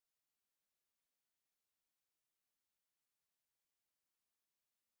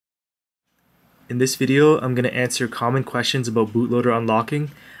In this video, I'm going to answer common questions about bootloader unlocking,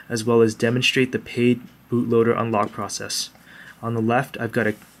 as well as demonstrate the paid bootloader unlock process. On the left, I've got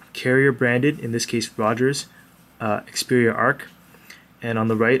a carrier branded, in this case Rogers, Xperia Arc, and on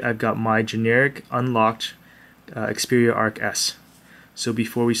the right, I've got my generic unlocked Xperia Arc S. So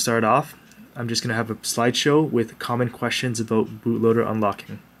before we start off, I'm just going to have a slideshow with common questions about bootloader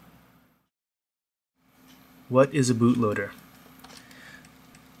unlocking. What is a bootloader?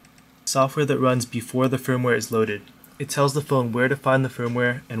 Software that runs before the firmware is loaded. It tells the phone where to find the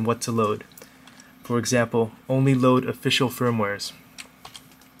firmware and what to load. For example, only load official firmwares.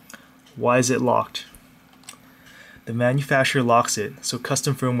 Why is it locked? The manufacturer locks it, so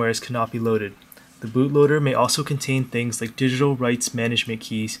custom firmwares cannot be loaded. The bootloader may also contain things like digital rights management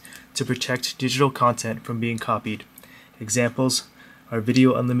keys to protect digital content from being copied. Examples are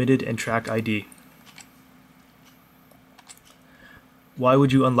Video Unlimited and Track ID. Why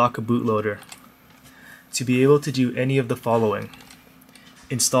would you unlock a bootloader? To be able to do any of the following: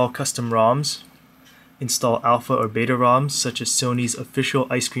 install custom ROMs, install alpha or beta ROMs such as Sony's official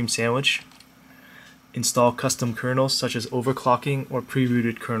ice cream sandwich, install custom kernels such as overclocking or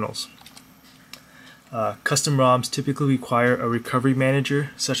pre-rooted kernels. Custom ROMs typically require a recovery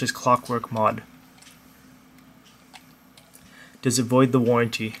manager such as Clockwork Mod. Does it void the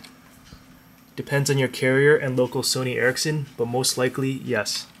warranty? Depends on your carrier and local Sony Ericsson, but most likely,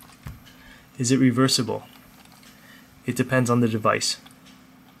 yes. Is it reversible? It depends on the device.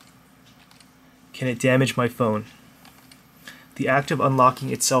 Can it damage my phone? The act of unlocking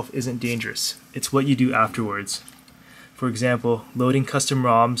itself isn't dangerous. It's what you do afterwards. For example, loading custom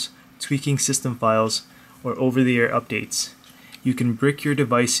ROMs, tweaking system files, or over-the-air updates. You can brick your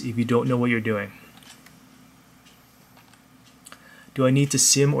device if you don't know what you're doing. Do I need to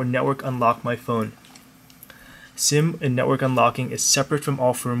SIM or network unlock my phone? SIM and network unlocking is separate from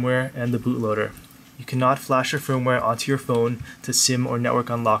all firmware and the bootloader. You cannot flash a firmware onto your phone to SIM or network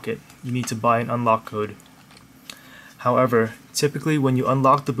unlock it. You need to buy an unlock code. However, typically when you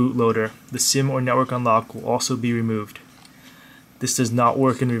unlock the bootloader, the SIM or network unlock will also be removed. This does not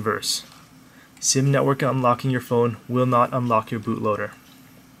work in reverse. SIM network unlocking your phone will not unlock your bootloader.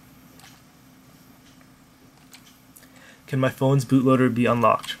 Can my phone's bootloader be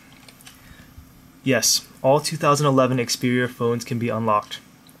unlocked? Yes, all 2011 Xperia phones can be unlocked.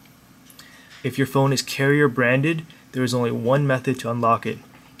 If your phone is carrier branded, there is only one method to unlock it.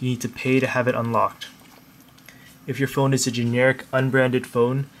 You need to pay to have it unlocked. If your phone is a generic unbranded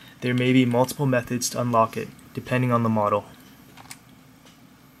phone, there may be multiple methods to unlock it, depending on the model.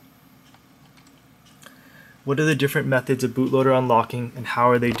 What are the different methods of bootloader unlocking and how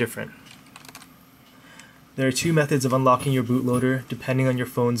are they different? There are two methods of unlocking your bootloader depending on your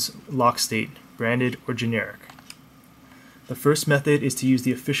phone's lock state, branded or generic. The first method is to use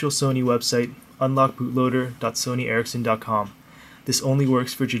the official Sony website, unlockbootloader.sonyericsson.com. This only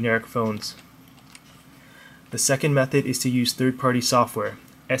works for generic phones. The second method is to use third-party software,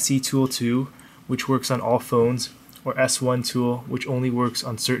 SETool 2, which works on all phones, or S1Tool, which only works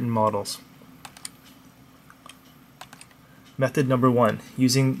on certain models. Method number 1,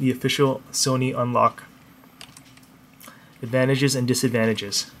 using the official Sony unlock. Advantages and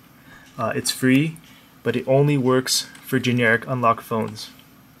disadvantages. It's free, but it only works for generic unlock phones.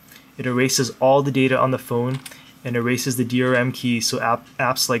 It erases all the data on the phone and erases the DRM keys, so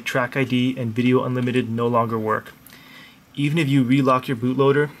apps like Track ID and Video Unlimited no longer work. Even if you relock your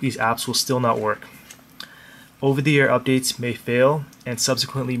bootloader, these apps will still not work. Over-the-air updates may fail and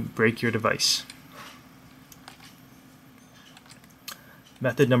subsequently break your device.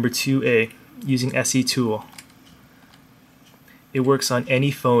 Method number 2A, using SETool. It works on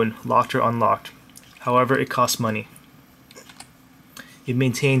any phone, locked or unlocked. However, it costs money. It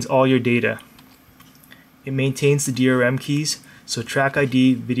maintains all your data. It maintains the DRM keys, so Track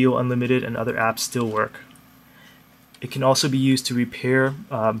ID, Video Unlimited, and other apps still work. It can also be used to repair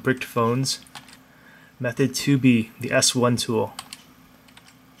bricked phones. Method 2B, the S1Tool.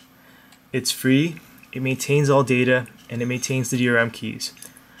 It's free, it maintains all data, and it maintains the DRM keys.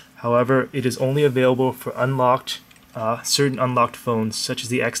 However, it is only available for certain unlocked phones such as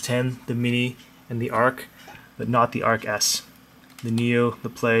the X10, the Mini, and the Arc, but not the Arc S, the Neo, the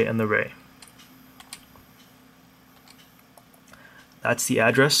Play, and the Ray. That's the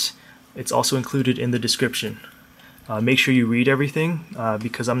address. It's also included in the description. Make sure you read everything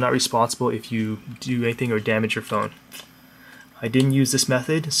because I'm not responsible if you do anything or damage your phone. I didn't use this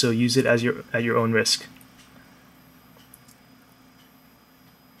method, so use it at your own risk.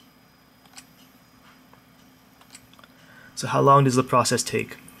 So how long does the process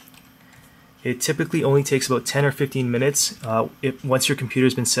take? It typically only takes about 10 or 15 minutes once your computer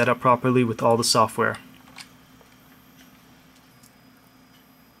has been set up properly with all the software.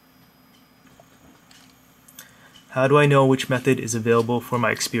 How do I know which method is available for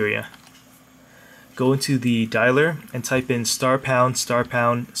my Xperia? Go into the dialer and type in *#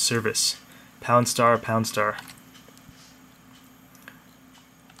 service, #*.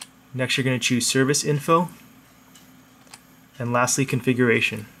 Next you're going to choose service info, and lastly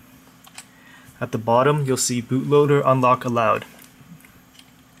configuration. At the bottom you'll see bootloader unlock allowed.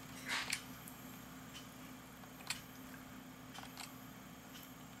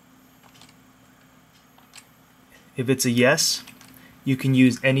 If it's a yes, you can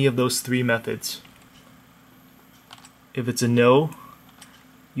use any of those three methods. If it's a no,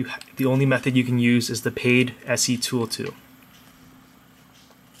 the only method you can use is the paid SETool 2.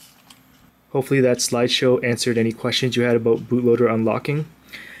 Hopefully that slideshow answered any questions you had about bootloader unlocking.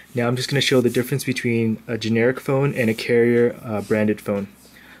 Now I'm just going to show the difference between a generic phone and a carrier branded phone.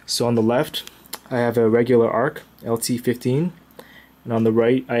 So on the left I have a regular ARC LT15, and on the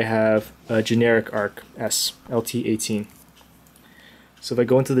right I have a generic ARC S LT18. So if I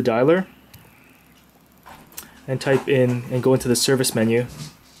go into the dialer and type in and go into the service menu,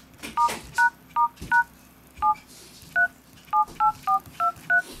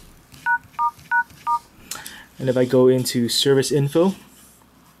 and if I go into service info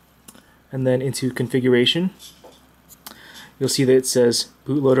and then into configuration, you'll see that it says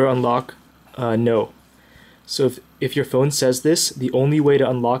bootloader unlock no. So if your phone says this, the only way to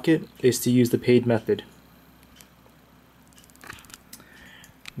unlock it is to use the paid method.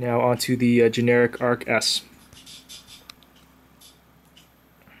 Now onto the generic ARC S.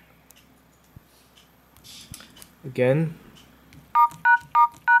 Again,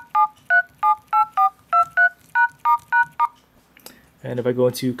 and if I go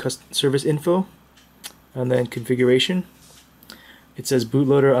into service info and then configuration, it says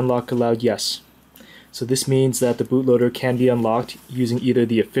bootloader unlock allowed yes. So this means that the bootloader can be unlocked using either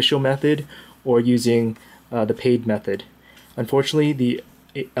the official method or using the paid method. Unfortunately, the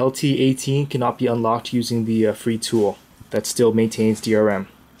LT18 cannot be unlocked using the free tool that still maintains DRM.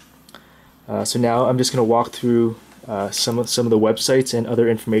 So now I'm just going to walk through some of the websites and other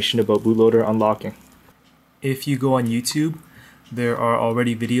information about bootloader unlocking. If you go on YouTube, there are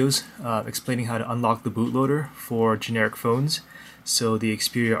already videos explaining how to unlock the bootloader for generic phones. So the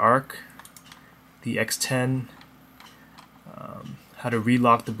Xperia ARC, the X10, how to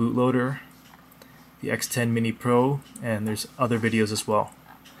relock the bootloader, the X10 Mini Pro, and there's other videos as well.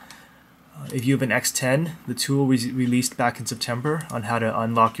 If you have an X10, the tool was released back in September on how to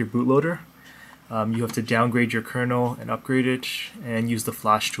unlock your bootloader. You have to downgrade your kernel and upgrade it and use the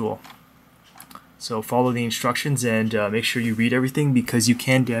flash tool. So follow the instructions and make sure you read everything, because you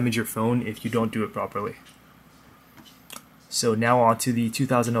can damage your phone if you don't do it properly. So now on to the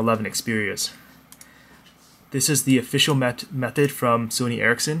 2011 Xperias. This is the official method from Sony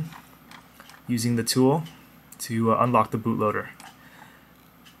Ericsson, using the tool to unlock the bootloader.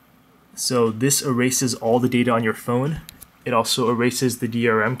 So this erases all the data on your phone. It also erases the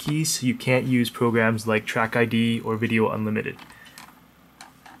DRM keys, so you can't use programs like Track ID or Video Unlimited.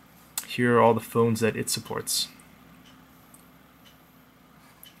 Here are all the phones that it supports.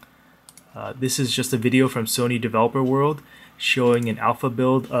 This is just a video from Sony Developer World showing an alpha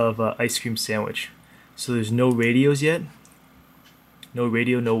build of Ice Cream Sandwich. So there's no radios yet. No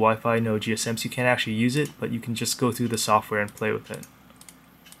radio, no Wi-Fi, no GSM, so you can't actually use it, but you can just go through the software and play with it.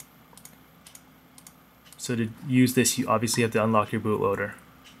 So to use this, you obviously have to unlock your bootloader.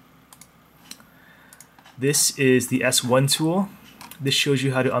 This is the S1 tool. This shows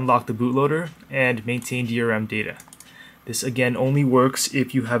you how to unlock the bootloader and maintain DRM data. This again only works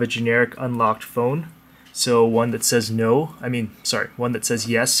if you have a generic unlocked phone, so one that says one that says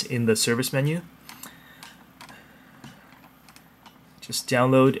yes in the service menu. Just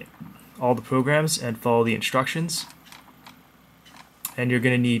download all the programs and follow the instructions. And you're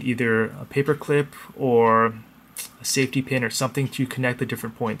going to need either a paper clip or a safety pin or something to connect the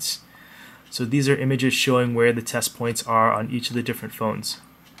different points. So these are images showing where the test points are on each of the different phones.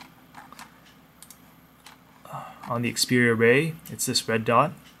 On the Xperia Ray, it's this red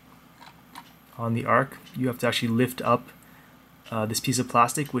dot. On the ARC, you have to actually lift up this piece of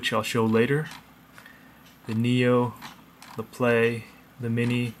plastic, which I'll show later. The Neo, the Play, the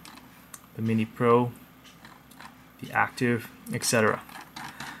Mini Pro, the Active, etc.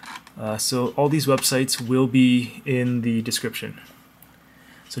 So all these websites will be in the description.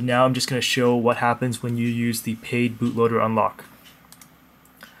 So now I'm just going to show what happens when you use the paid bootloader unlock.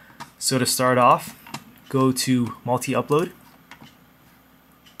 So to start off, go to multi-upload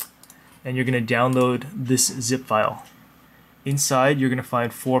and you're going to download this zip file. Inside, you're going to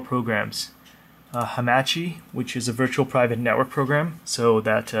find 4 programs. Hamachi, which is a virtual private network program, so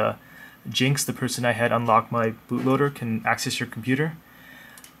that Jinx, the person I had unlock my bootloader, can access your computer.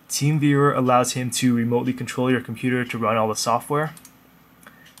 TeamViewer allows him to remotely control your computer to run all the software.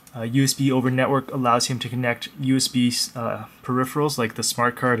 USB over network allows him to connect USB peripherals like the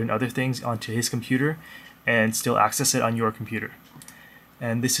smart card and other things onto his computer and still access it on your computer.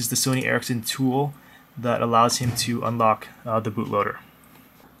 And this is the Sony Ericsson tool that allows him to unlock the bootloader.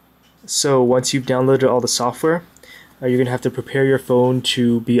 So once you've downloaded all the software, you're going to have to prepare your phone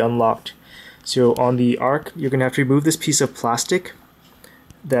to be unlocked. So on the ARC, you're going to have to remove this piece of plastic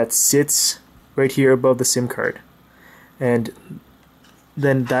that sits right here above the SIM card. And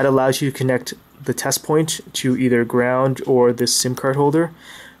then that allows you to connect the test point to either ground or this SIM card holder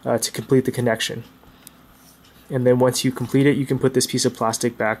to complete the connection. And then once you complete it, you can put this piece of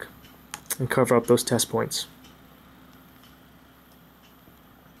plastic back and cover up those test points.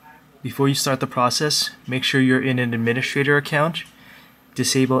 Before you start the process, make sure you're in an administrator account,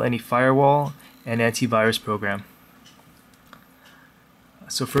 disable any firewall and antivirus program.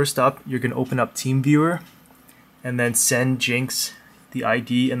 So first up, you're going to open up TeamViewer and then send Jinx the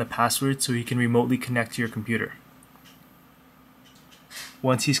ID and the password so he can remotely connect to your computer.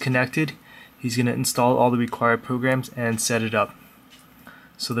 Once he's connected, he's going to install all the required programs and set it up.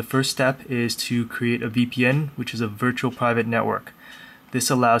 So the first step is to create a VPN, which is a virtual private network. This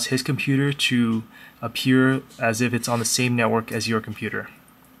allows his computer to appear as if it's on the same network as your computer.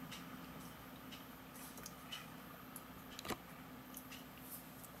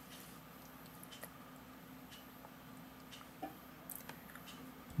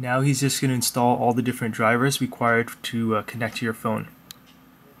 Now he's just going to install all the different drivers required to connect to your phone.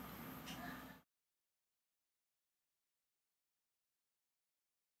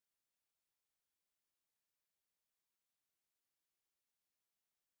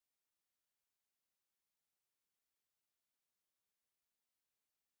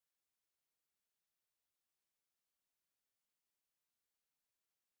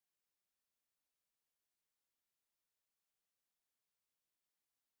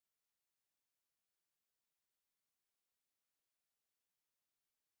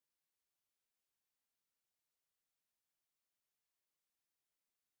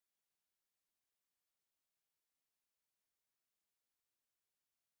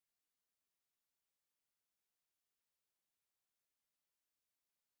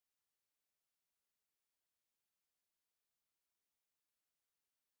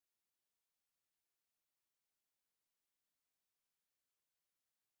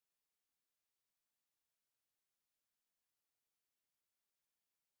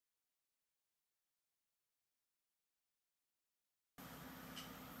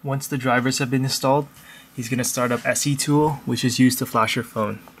 Once the drivers have been installed, he's going to start up SETool, which is used to flash your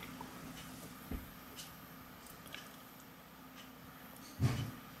phone.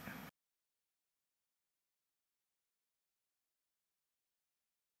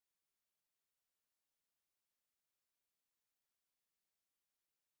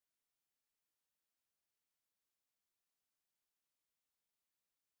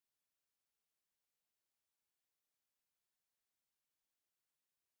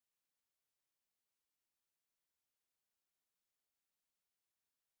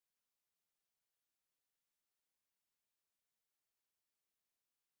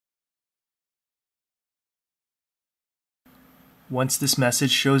 Once this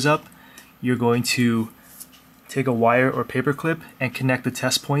message shows up, you're going to take a wire or paper clip and connect the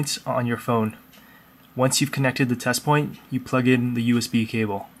test points on your phone. Once you've connected the test point, you plug in the USB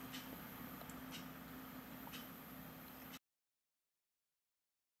cable.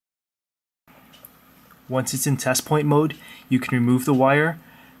 Once it's in test point mode, you can remove the wire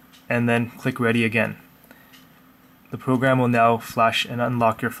and then click ready again. The program will now flash and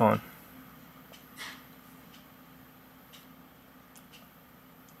unlock your phone.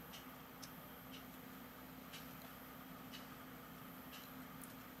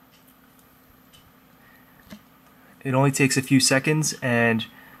 It only takes a few seconds, and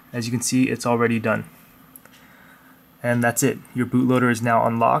as you can see, it's already done. And that's it. Your bootloader is now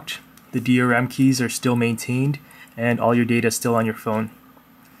unlocked. The DRM keys are still maintained, and all your data is still on your phone.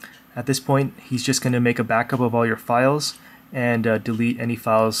 At this point, he's just going to make a backup of all your files and delete any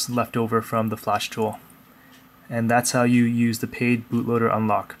files left over from the flash tool. And that's how you use the paid bootloader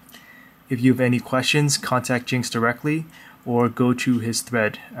unlock. If you have any questions, contact Jinx directly or go to his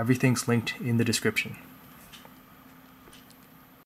thread. Everything's linked in the description.